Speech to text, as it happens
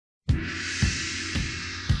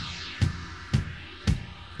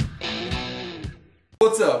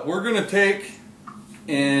what's up? We're gonna take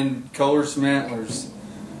and color some antlers.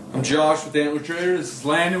 I'm Josh with Antler Trader. This is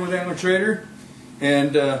Landon with Antler Trader,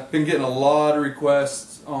 and been getting a lot of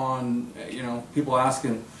requests on, people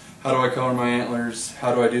asking, how do I color my antlers?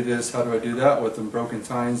 How do I do this? How do I do that with them? Broken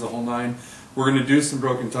tines, the whole nine. We're gonna do some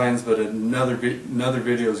broken tines, but another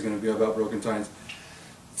video is gonna be about broken tines.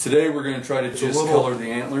 Today we're going to try to just color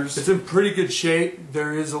the antlers. It's in pretty good shape.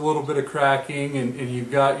 There is a little bit of cracking, and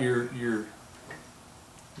you've got your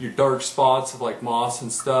dark spots of like moss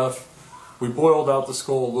and stuff. We boiled out the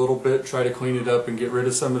skull a little bit, try to clean it up and get rid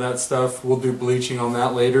of some of that stuff. We'll do bleaching on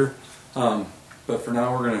that later. But for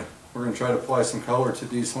now we're gonna try to apply some color to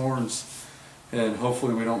these horns, and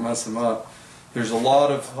hopefully we don't mess them up. There's a lot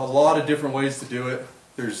of different ways to do it.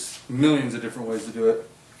 There's millions of different ways to do it.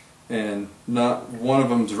 And not one of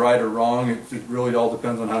them's right or wrong. It really all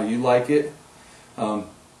depends on how you like it. We're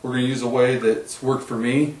going to use a way that's worked for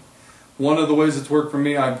me. One of the ways that's worked for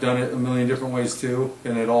me, I've done it a million different ways too,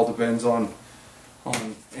 and it all depends on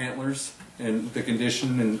antlers and the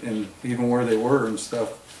condition and even where they were and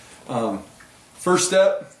stuff. First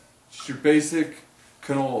step, just your basic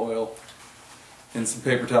canola oil and some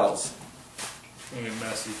paper towels. And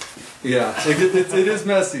messy. Yeah, it is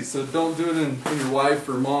messy, so don't do it in your wife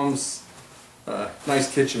or mom's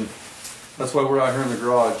nice kitchen. That's why we're out here in the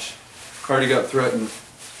garage. Already got threatened.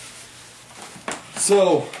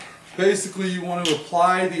 So basically you want to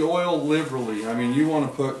apply the oil liberally. I mean, you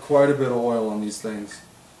want to put quite a bit of oil on these things.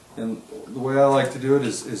 And the way I like to do it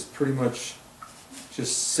is pretty much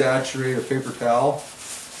just saturate a paper towel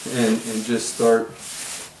and just start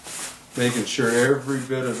making sure every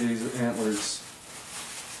bit of these antlers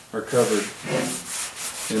are covered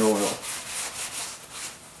in oil.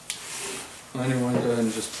 I'm going to go ahead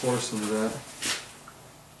and just pour some of that.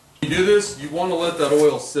 When you do this, you want to let that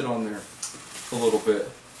oil sit on there a little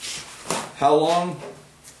bit. How long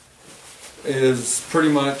is pretty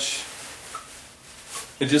much,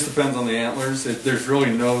 it just depends on the antlers. There's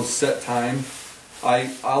really no set time.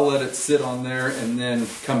 I'll let it sit on there and then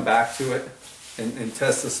come back to it and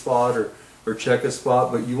test a spot or check a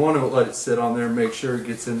spot, but you want to let it sit on there and make sure it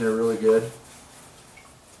gets in there really good.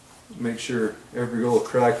 Make sure every little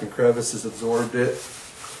crack and crevice has absorbed it,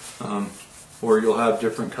 or you'll have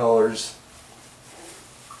different colors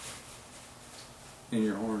in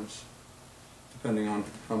your horns depending on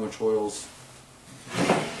how much oil's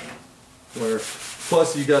where.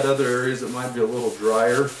 Plus you got other areas that might be a little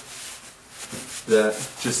drier that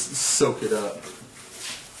just soak it up.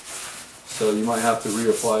 So you might have to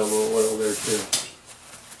reapply a little oil there too.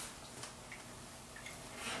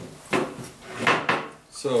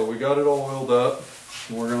 So we got it all oiled up,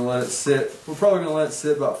 and we're going to let it sit. We're probably going to let it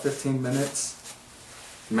sit about 15 minutes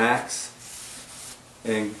max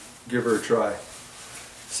and give her a try.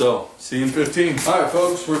 So see you in 15. Alright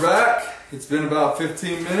folks, we're back. It's been about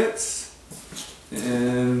 15 minutes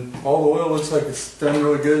and all the oil looks like it's done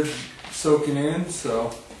really good soaking in.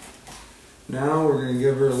 So now we're going to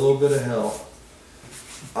give her a little bit of hell.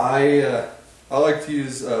 I like to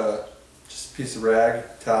use just a piece of rag,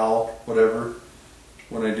 towel, whatever,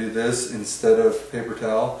 when I do this instead of paper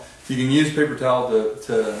towel. You can use paper towel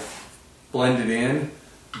to blend it in,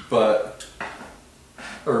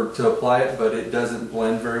 or to apply it, but it doesn't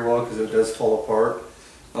blend very well because it does fall apart.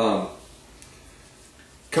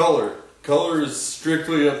 Color is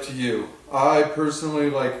strictly up to you. I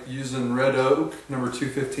personally like using red oak, number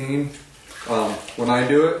 215. When I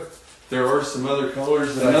do it, there are some other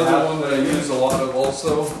colors. Another one that I use a lot of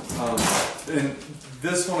also, and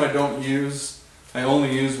this one I don't use. I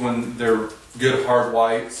only use when they're good hard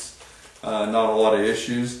whites, not a lot of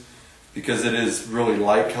issues, because it is really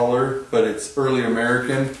light color, but it's early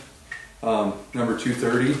American, number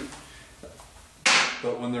 230.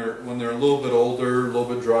 But when they're a little bit older, a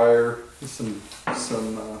little bit drier, some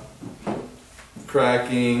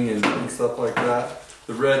cracking and stuff like that,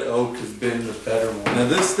 the red oak has been the better one. Now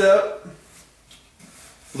this step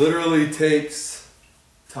literally takes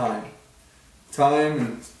time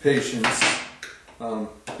and patience.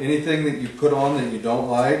 Anything that you put on that you don't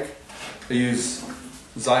like, I use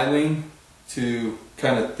xylene to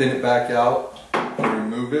kind of thin it back out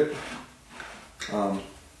and remove it.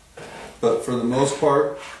 But for the most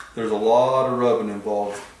part, there's a lot of rubbing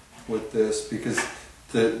involved with this because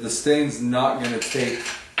the stain's not going to take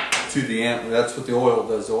to the antler. That's what the oil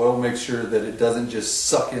does. The oil makes sure that it doesn't just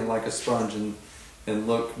suck in like a sponge and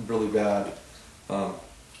look really bad.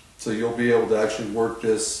 So you'll be able to actually work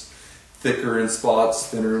this thicker in spots,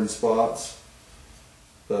 thinner in spots.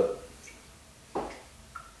 But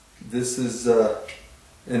this is,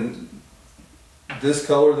 and this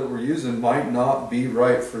color that we're using might not be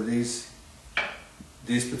right for these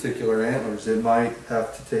these particular antlers, it might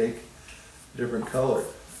have to take a different color.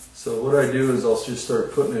 So what I do is I'll just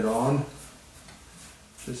start putting it on,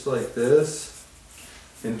 just like this.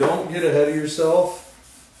 And don't get ahead of yourself,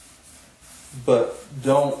 but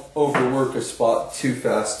don't overwork a spot too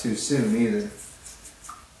fast too soon either.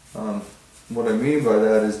 What I mean by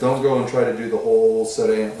that is don't go and try to do the whole set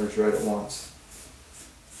of antlers right at once.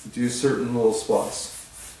 Do certain little spots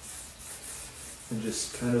and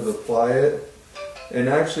just kind of apply it, and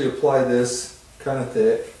actually apply this kind of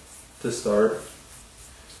thick to start.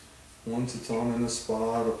 Once it's on in the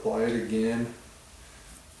spot, apply it again.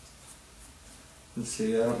 And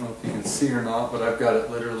see, I don't know if you can see or not, but I've got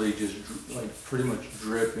it literally just like pretty much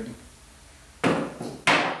dripping.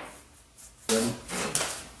 Then,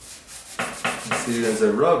 see, as I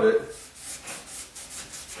rub it,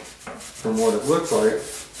 from what it looks like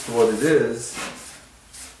to what it is,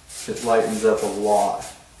 it lightens up a lot.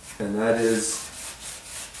 And that is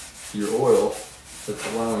your oil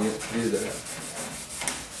that's allowing it to do that.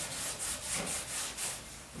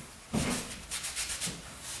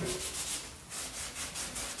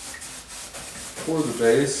 For the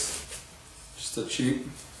base, just a cheap,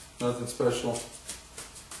 nothing special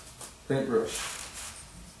paintbrush.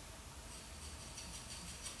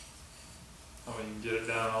 Oh, you can get it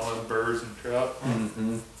down all them birds and trout.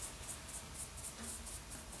 Mm-hmm.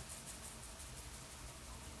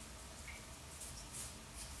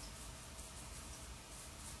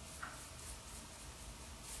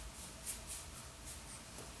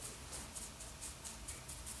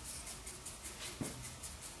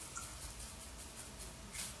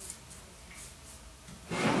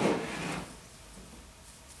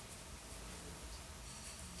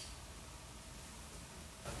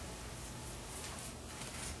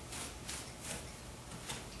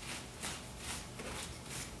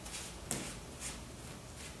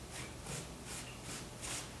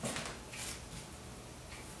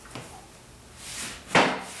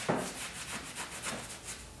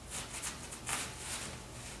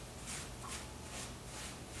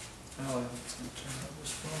 Oh, it's gonna turn out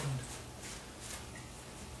this fine.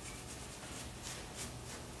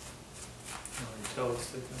 Oh, you can tell it's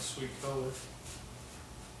taking a sweet color.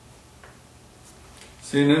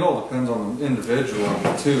 See, and it all depends on the individual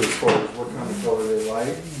too, as far as what kind of color they like.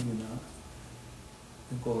 I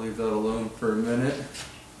think we'll leave that alone for a minute.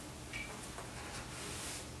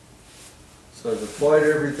 So I've applied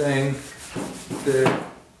everything thick,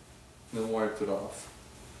 then wiped it off.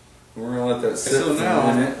 And we're gonna let that sit for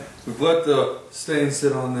a minute. We've let the stain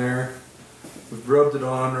sit on there. We've rubbed it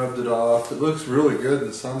on, rubbed it off. It looks really good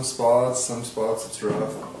in some spots it's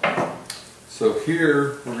rough. So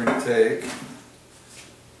here we're gonna take,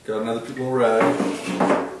 got another little rag.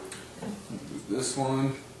 This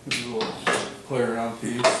one is a little play around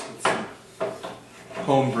piece. It's some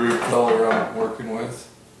homebrewed color I'm working with.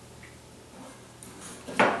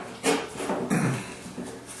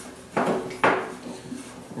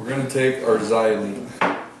 We're going to take our xylene.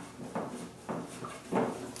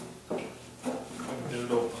 Get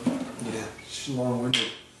it open. Yeah, it's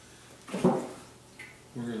long-winded.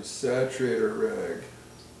 We're going to saturate our rag.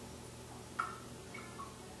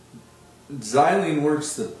 Xylene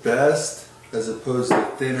works the best as opposed to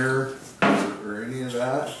thinner or any of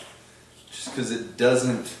that, just because it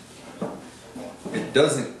doesn't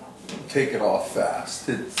take it off fast.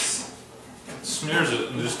 It smears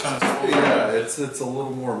it and just kind of yeah, it's a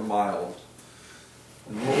little more mild.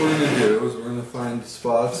 And what we're going to do is we're going to find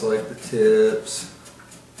spots like the tips.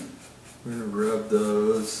 We're going to rub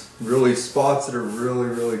those. Really, spots that are really,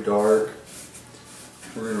 really dark.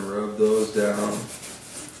 We're going to rub those down.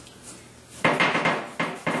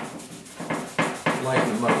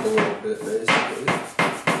 Lighten them up a little bit, basically.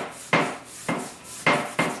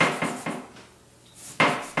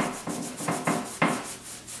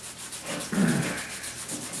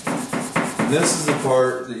 And this is the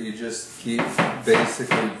part that you just keep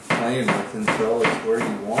basically playing with until it's where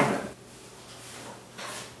you want it.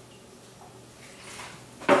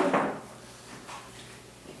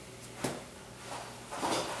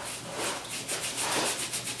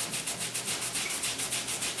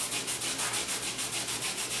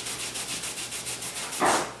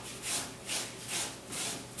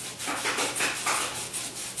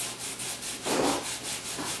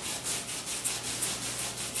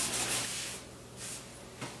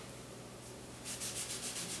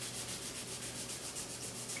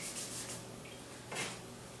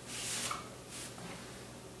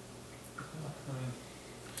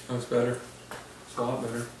 That's better. It's a lot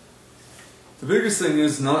better. The biggest thing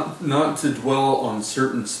is not to dwell on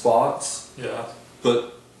certain spots. Yeah.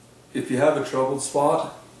 But if you have a troubled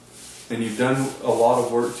spot, and you've done a lot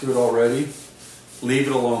of work to it already, leave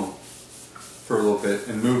it alone for a little bit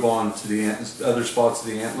and move on to the other spots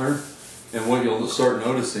of the antler. And what you'll start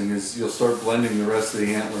noticing is you'll start blending the rest of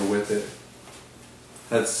the antler with it.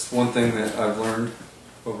 That's one thing that I've learned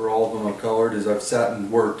over all of them I've colored, is I've sat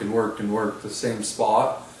and worked the same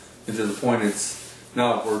spot, and to the point it's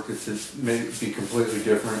now I've worked it to make it be completely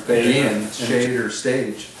different again, shade or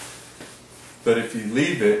stage. But if you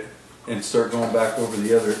leave it and start going back over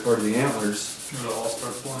the other part of the antlers, it'll all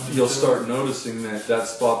start blending. you'll start noticing that that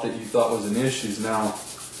spot that you thought was an issue is now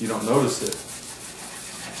you don't notice it.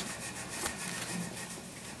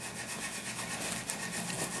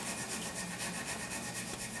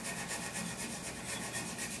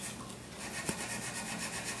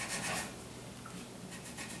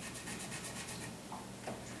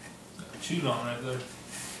 Chewed on right there.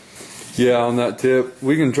 Yeah, on that tip.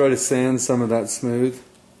 We can try to sand some of that smooth.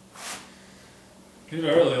 Dude, I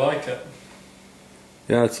really like it.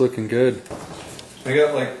 Yeah, it's looking good. I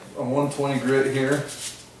got like a 120 grit here,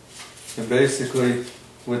 and basically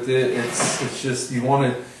with it, it's just you don't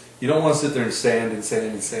want to sit there and sand and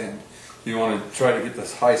sand and sand. You want to try to get the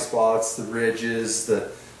high spots, the ridges,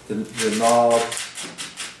 the knob.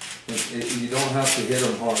 You don't have to hit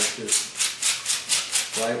them hard,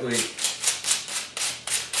 just lightly.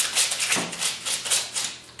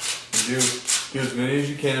 Do as many as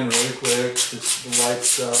you can really quick, just the light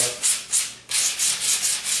stuff.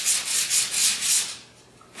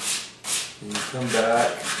 And you come back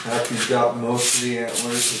after you've got most of the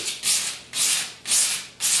antlers.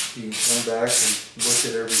 You can come back and look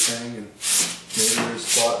at everything, and maybe your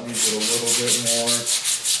spot needs it a little bit more.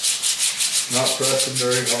 Not pressing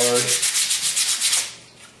very hard.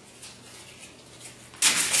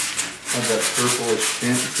 Have that purplish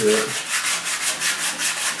tint to it.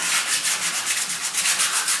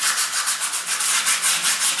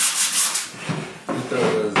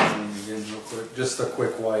 Again real quick. Just a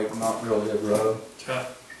quick wipe, not really a rub. Okay.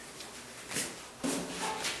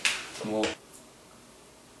 And we'll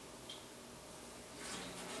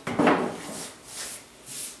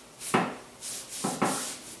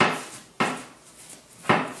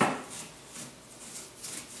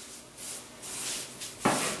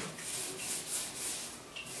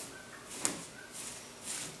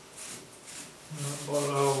Bought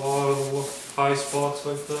out a lot of the high spots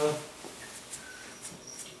like that.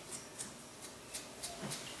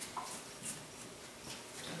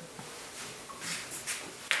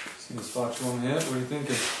 see the spot you want to hit. What are you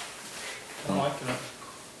thinking? I'm liking it.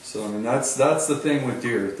 So I mean that's the thing with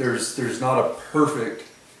deer. There's not a perfect.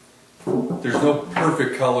 There's no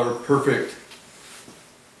perfect color, perfect,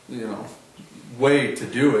 way to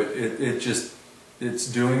do it. It's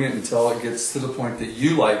doing it until it gets to the point that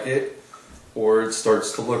you like it, or it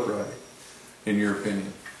starts to look right, in your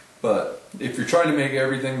opinion. But if you're trying to make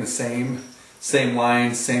everything the same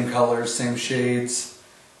lines, same colors, same shades,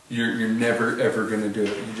 you're never ever going to do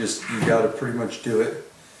it. You got to pretty much do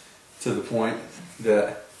it to the point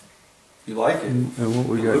that you like it. And what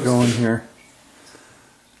we got going here.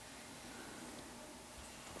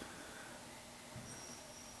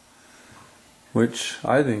 Which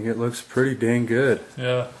I think it looks pretty dang good.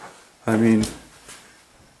 Yeah. I mean,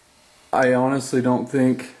 I honestly don't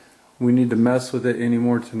think we need to mess with it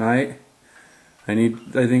anymore tonight. I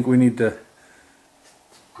think we need to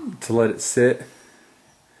let it sit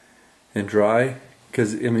and dry,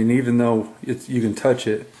 because I mean, even though you can touch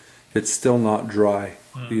it, it's still not dry,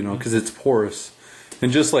 because it's porous. And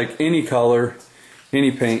just like any color,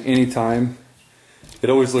 any paint, any time, it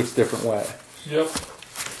always looks different wet. Yep.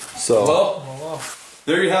 So Well,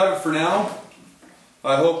 There you have it for now.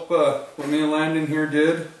 I hope what me and Landon here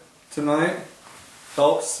did tonight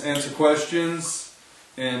helps answer questions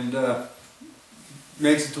and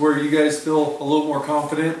makes it to where you guys feel a little more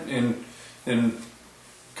confident in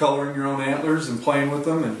coloring your own antlers and playing with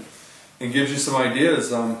them, and gives you some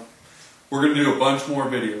ideas. We're going to do a bunch more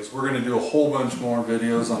videos. We're going to do a whole bunch more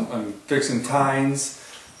videos on fixing tines,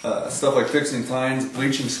 stuff like fixing tines,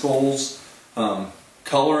 bleaching skulls,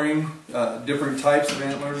 coloring different types of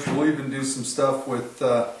antlers. We'll even do some stuff with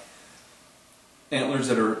antlers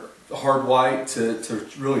that are hard white to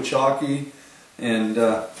really chalky, and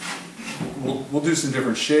we'll do some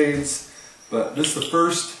different shades. But this is the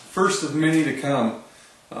first of many to come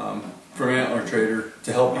from Antler Trader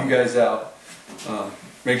to help you guys out.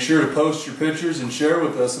 Make sure to post your pictures and share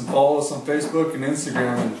with us, and follow us on Facebook and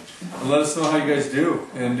Instagram, and let us know how you guys do.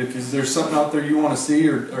 And if there's something out there you want to see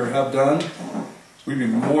or have done, we'd be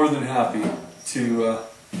more than happy to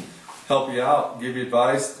help you out, give you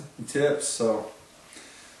advice and tips. So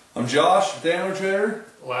I'm Josh with Antler Trader.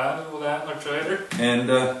 Loud with Antler Trader. And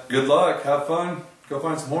good luck, have fun, go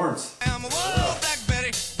find some horns. I'm a wolf.